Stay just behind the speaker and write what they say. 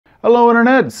Hello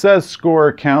Internet, says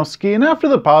Skorkowski, and after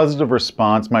the positive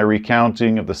response my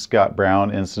recounting of the Scott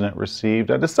Brown incident received,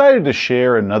 I decided to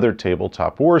share another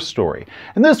tabletop war story.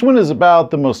 And this one is about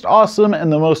the most awesome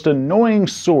and the most annoying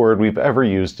sword we've ever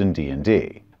used in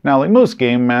D&D. Now, like most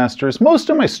game masters, most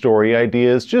of my story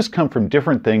ideas just come from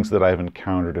different things that I've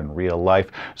encountered in real life,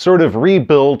 sort of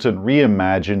rebuilt and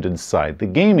reimagined inside the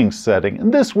gaming setting,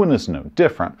 and this one is no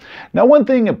different. Now, one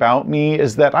thing about me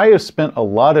is that I have spent a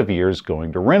lot of years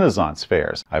going to Renaissance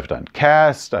fairs. I've done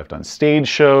casts, I've done stage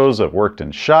shows, I've worked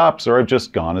in shops, or I've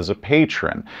just gone as a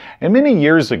patron. And many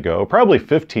years ago, probably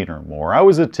 15 or more, I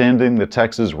was attending the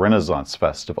Texas Renaissance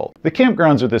Festival. The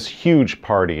campgrounds are this huge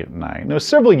party at night. It was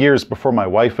several years before my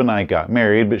wife and I got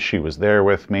married, but she was there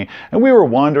with me, and we were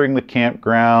wandering the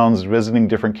campgrounds, visiting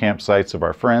different campsites of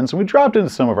our friends, and we dropped into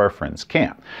some of our friends'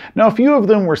 camp. Now, a few of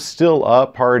them were still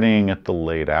up partying at the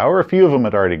late hour, a few of them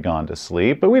had already gone to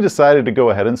sleep, but we decided to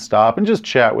go ahead and stop and just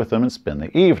chat with them and spend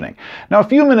the evening. Now, a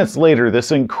few minutes later,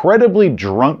 this incredibly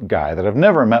drunk guy that I've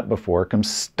never met before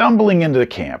comes stumbling into the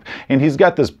camp, and he's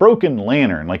got this broken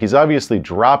lantern, like he's obviously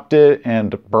dropped it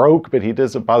and broke, but he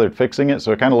doesn't bother fixing it,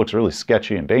 so it kind of looks really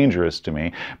sketchy and dangerous to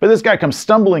me. But this guy comes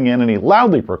stumbling in and he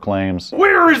loudly proclaims,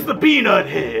 "Where is the Peanut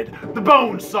Head? The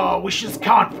Bonesaw wishes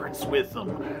conference with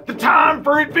him. The time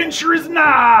for adventure is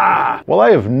nigh." Well,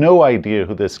 I have no idea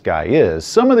who this guy is.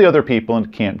 Some of the other people in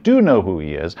camp do know who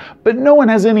he is, but no one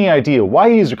has any idea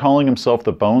why he's calling himself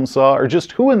the Bonesaw or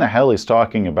just who in the hell he's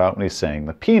talking about when he's saying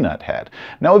the Peanut Head.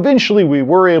 Now, eventually we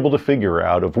were able to figure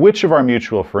out of which of our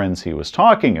mutual friends he was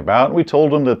talking about, and we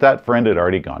told him that that friend had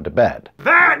already gone to bed.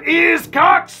 "That is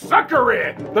cocksuckery!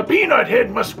 The Peanut Head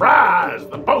must rise.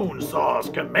 The Bonesaw's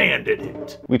commanded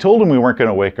it." We told him we weren't going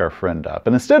to wake our friend up,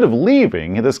 and instead of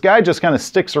leaving, this guy just kind of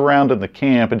sticks around in the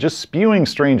camp and just spewing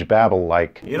strange babble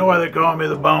like, "You know why they call me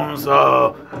the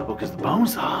Bonesaw? Well, because the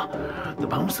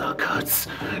Bonesaw cuts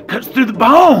through the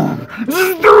bone!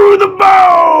 Through the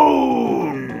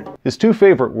bone!" His two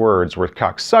favorite words were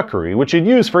cocksuckery, which he'd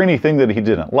use for anything that he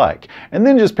didn't like, and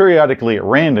then just periodically at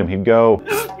random he'd go,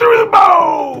 "Through the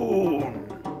bone!"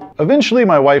 Eventually,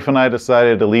 my wife and I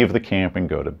decided to leave the camp and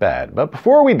go to bed, but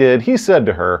before we did, he said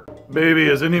to her, "Baby,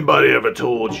 has anybody ever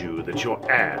told you that your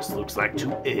ass looks like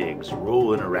 2 eggs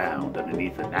rolling around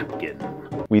underneath a napkin?"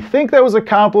 We think that was a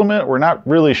compliment, we're not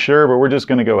really sure, but we're just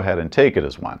going to go ahead and take it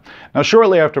as one. Now,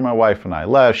 shortly after my wife and I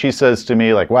left, she says to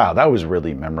me like, "Wow, that was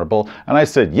really memorable." And I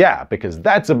said, "Yeah, because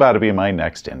that's about to be my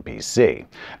next NPC."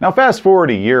 Now, fast forward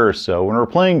a year or so, when we're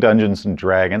playing Dungeons &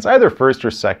 Dragons, either 1st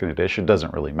or 2nd edition,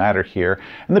 doesn't really matter here,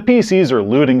 and the PCs are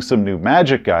looting some new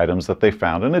magic items that they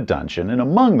found in a dungeon, and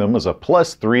among them was a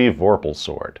 +3 Vorpal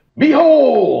sword.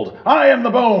 "Behold, I am the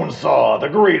Bonesaw, the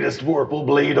greatest Vorpal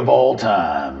blade of all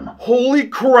time." "Holy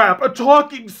crap, a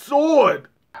talking sword!"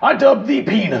 "I dub thee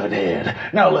Peanut Head.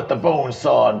 Now let the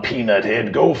Bonesaw and Peanut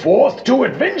Head go forth to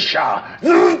adventure."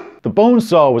 The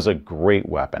Bonesaw was a great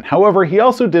weapon. However, he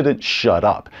also didn't shut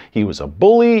up. He was a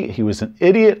bully, he was an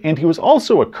idiot, and he was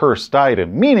also a cursed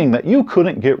item, meaning that you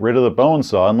couldn't get rid of the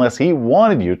Bonesaw unless he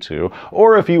wanted you to,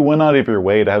 or if you went out of your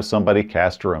way to have somebody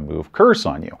cast a remove curse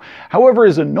on you. However,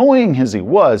 as annoying as he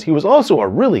was also a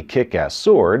really kick-ass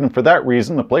sword, and for that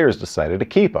reason the players decided to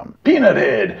keep him. "Peanut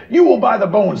Head, you will buy the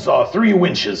Bonesaw 3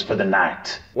 winches for the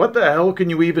night." "What the hell can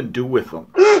you even do with them?"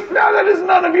 "Now that is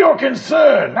none of your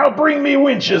concern. Now bring me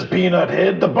winches, Peanut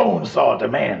Head. The Bonesaw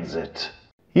demands it."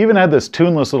 He even had this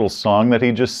tuneless little song that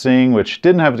he'd just sing, which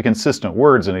didn't have the consistent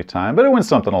words any time, but it went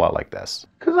something a lot like this.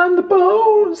 "'Cause I'm the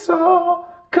Bonesaw,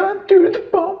 cut through the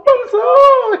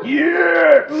Bonesaw,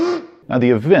 yeah!" Now,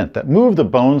 the event that moved the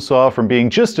Bonesaw from being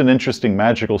just an interesting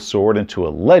magical sword into a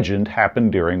legend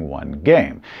happened during one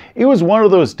game. It was one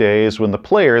of those days when the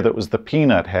player that was the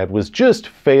Peanut Head was just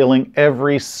failing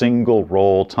every single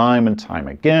roll time and time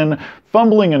again,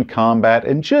 fumbling in combat,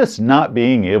 and just not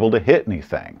being able to hit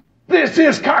anything. "This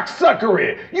is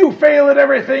cocksuckery! You fail at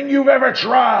everything you've ever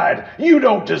tried! You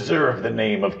don't deserve the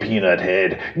name of Peanut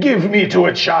Head! Give me to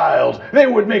a child! They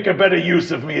would make a better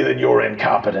use of me than your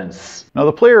incompetence!" Now,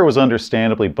 the player was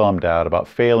understandably bummed out about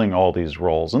failing all these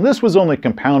rolls, and this was only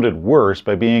compounded worse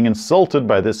by being insulted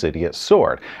by this idiot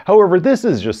sword. However, this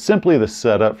is just simply the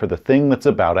setup for the thing that's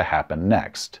about to happen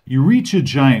next. You reach a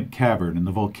giant cavern in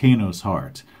the volcano's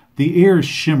heart. The air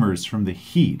shimmers from the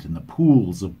heat and the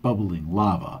pools of bubbling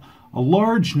lava. A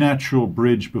large natural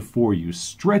bridge before you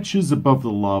stretches above the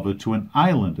lava to an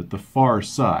island at the far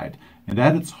side, and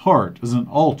at its heart is an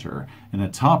altar, and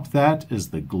atop that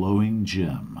is the glowing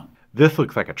gem. This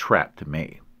looks like a trap to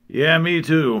me. "Yeah, me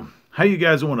too. How you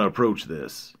guys want to approach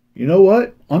this?" "You know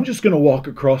what? I'm just gonna walk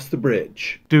across the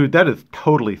bridge." "Dude, that is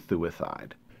totally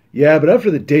suicide." Yeah, but after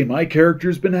the day my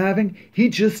character's been having, he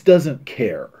just doesn't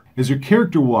care. As your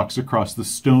character walks across the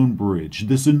stone bridge,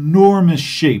 this enormous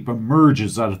shape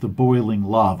emerges out of the boiling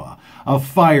lava. A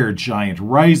fire giant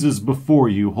rises before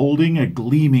you, holding a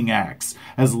gleaming axe.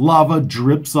 As lava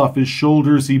drips off his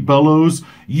shoulders, he bellows,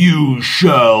 "You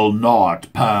shall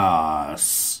not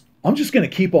pass!" I'm just gonna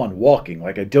keep on walking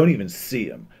like I don't even see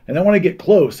him. And then when I get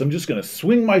close, I'm just gonna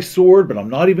swing my sword, but I'm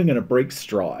not even gonna break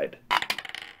stride.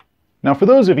 Now, for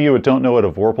those of you who don't know what a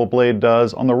Vorpal Blade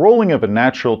does, on the rolling of a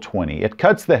natural 20, it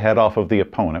cuts the head off of the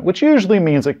opponent, which usually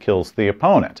means it kills the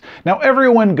opponent. Now,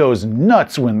 everyone goes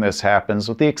nuts when this happens,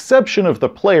 with the exception of the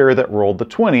player that rolled the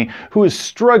 20, who is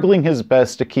struggling his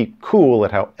best to keep cool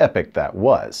at how epic that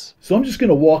was. So I'm just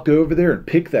gonna walk over there and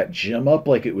pick that gem up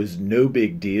like it was no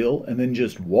big deal, and then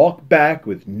just walk back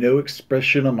with no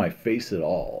expression on my face at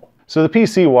all. So the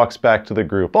PC walks back to the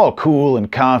group, all cool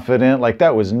and confident, like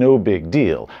that was no big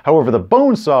deal. However, the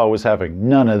Bonesaw was having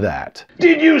none of that.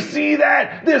 Did you see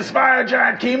that? This fire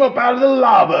giant came up out of the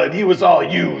lava and he was all,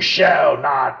 "You shall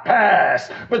not pass."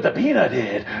 But the Peanut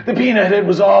Head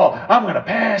was all, I'm gonna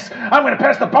pass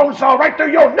the Bonesaw right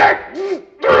through your neck,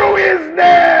 through his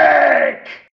neck!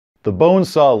 The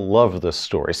Bonesaw loved this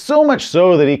story, so much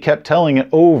so that he kept telling it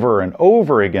over and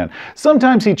over again.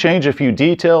 Sometimes he'd change a few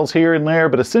details here and there,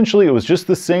 but essentially it was just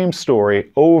the same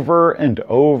story over and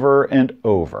over and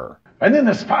over. And then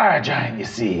this fire giant, you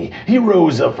see, he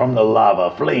rose up from the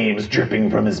lava, flames dripping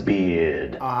from his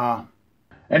beard.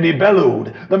 And he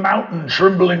bellowed, the mountain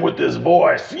trembling with his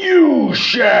voice, "You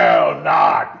shall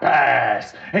not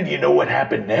pass." And you know what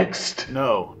happened next?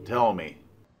 No, tell me.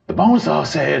 The Bonesaw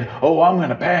said, "Oh, I'm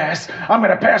gonna pass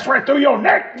right through your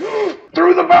neck,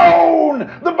 through the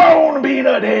bone,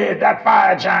 Peanut Head." That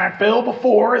fire giant fell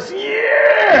before us,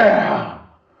 yeah!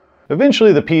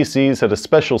 Eventually the PCs had a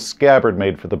special scabbard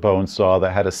made for the Bonesaw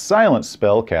that had a silent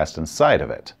spell cast inside of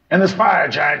it. And this fire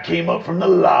giant came up from the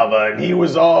lava and he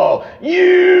was all,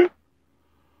 "You!"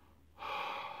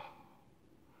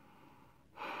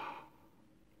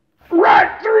 right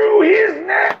through his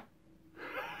neck!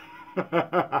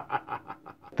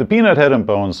 The Peanut Head and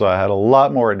Bonesaw had a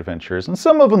lot more adventures, and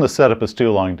some of them the setup is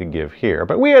too long to give here,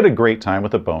 but we had a great time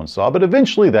with the Bonesaw, but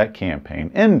eventually that campaign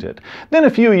ended. Then a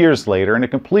few years later, in a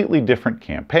completely different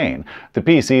campaign, the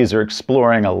PCs are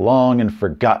exploring a long and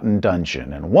forgotten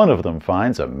dungeon, and one of them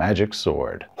finds a magic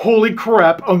sword. Holy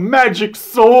crap, a magic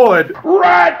sword!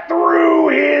 Right through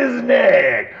his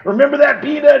neck! Remember that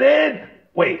Peanut Head?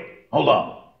 Wait, hold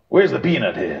on. Where's the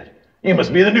Peanut Head? He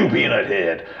must be the new Peanut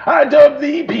Head. I dubbed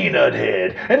the Peanut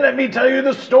Head, and let me tell you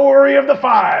the story of the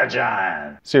fire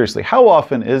giant. Seriously, how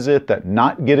often is it that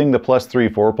not getting the +3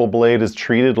 Vorpal Blade is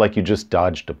treated like you just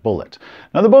dodged a bullet?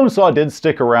 Now the Bonesaw did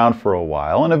stick around for a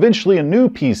while, and eventually a new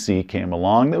PC came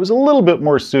along that was a little bit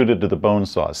more suited to the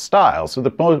Bonesaw's style. So the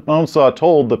Bonesaw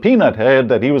told the Peanut Head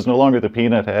that he was no longer the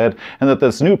Peanut Head, and that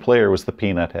this new player was the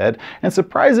Peanut Head, and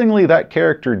surprisingly that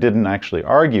character didn't actually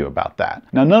argue about that.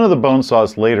 Now none of the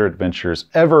Bonesaw's later adventures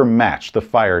ever matched the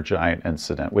fire giant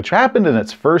incident, which happened in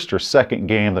its first or second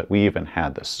game that we even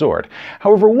had the sword.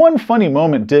 However, one funny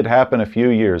moment did happen a few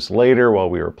years later while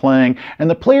we were playing, and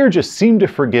the player just seemed to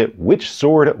forget which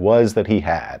sword it was that he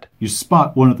had. You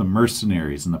spot one of the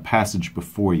mercenaries in the passage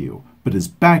before you, but his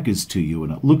back is to you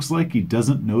and it looks like he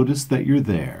doesn't notice that you're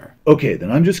there. Okay,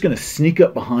 then I'm just gonna sneak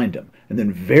up behind him, and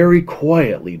then very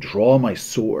quietly draw my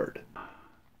sword.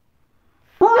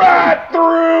 Right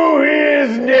through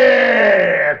his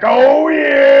neck! Oh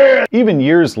yeah! Even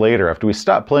years later, after we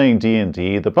stopped playing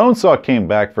D&D, the Bonesaw came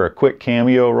back for a quick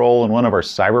cameo role in one of our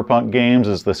cyberpunk games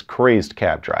as this crazed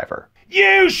cab driver.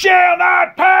 "You shall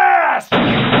not pass!"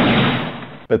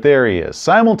 But there he is,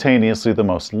 simultaneously the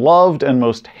most loved and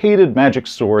most hated magic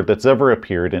sword that's ever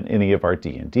appeared in any of our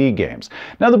D&D games.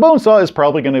 Now the Bonesaw is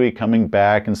probably going to be coming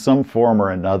back in some form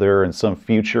or another in some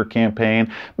future campaign,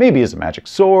 maybe as a magic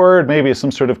sword, maybe as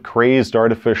some sort of crazed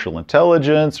artificial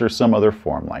intelligence or some other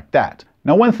form like that.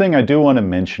 Now one thing I do want to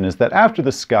mention is that after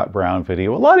the Scott Brown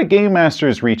video, a lot of game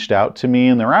masters reached out to me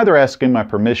and they're either asking my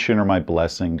permission or my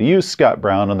blessing to use Scott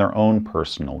Brown on their own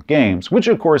personal games, which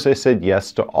of course I said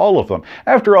yes to all of them.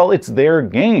 After all, it's their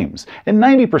games, and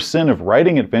 90% of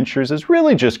writing adventures is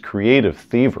really just creative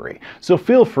thievery. So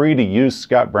feel free to use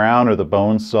Scott Brown or the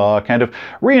Bonesaw, kind of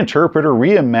reinterpret or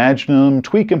reimagine them,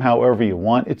 tweak them however you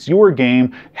want. It's your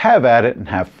game, have at it and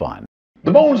have fun.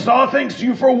 The Bonesaw thanks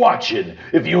you for watching.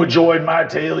 If you enjoyed my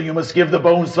tale, you must give the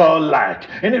Bonesaw a like.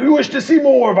 And if you wish to see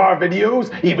more of our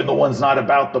videos, even the ones not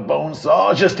about the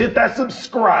Bonesaw, just hit that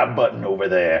subscribe button over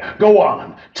there. Go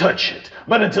on, touch it.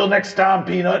 But until next time,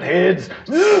 Peanut Heads.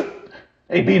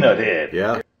 Hey, Peanut Head.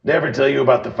 Yeah? Did I ever tell you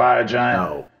about the fire giant?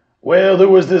 No. Well, there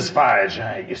was this fire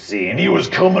giant, you see, and he was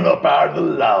coming up out of the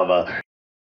lava.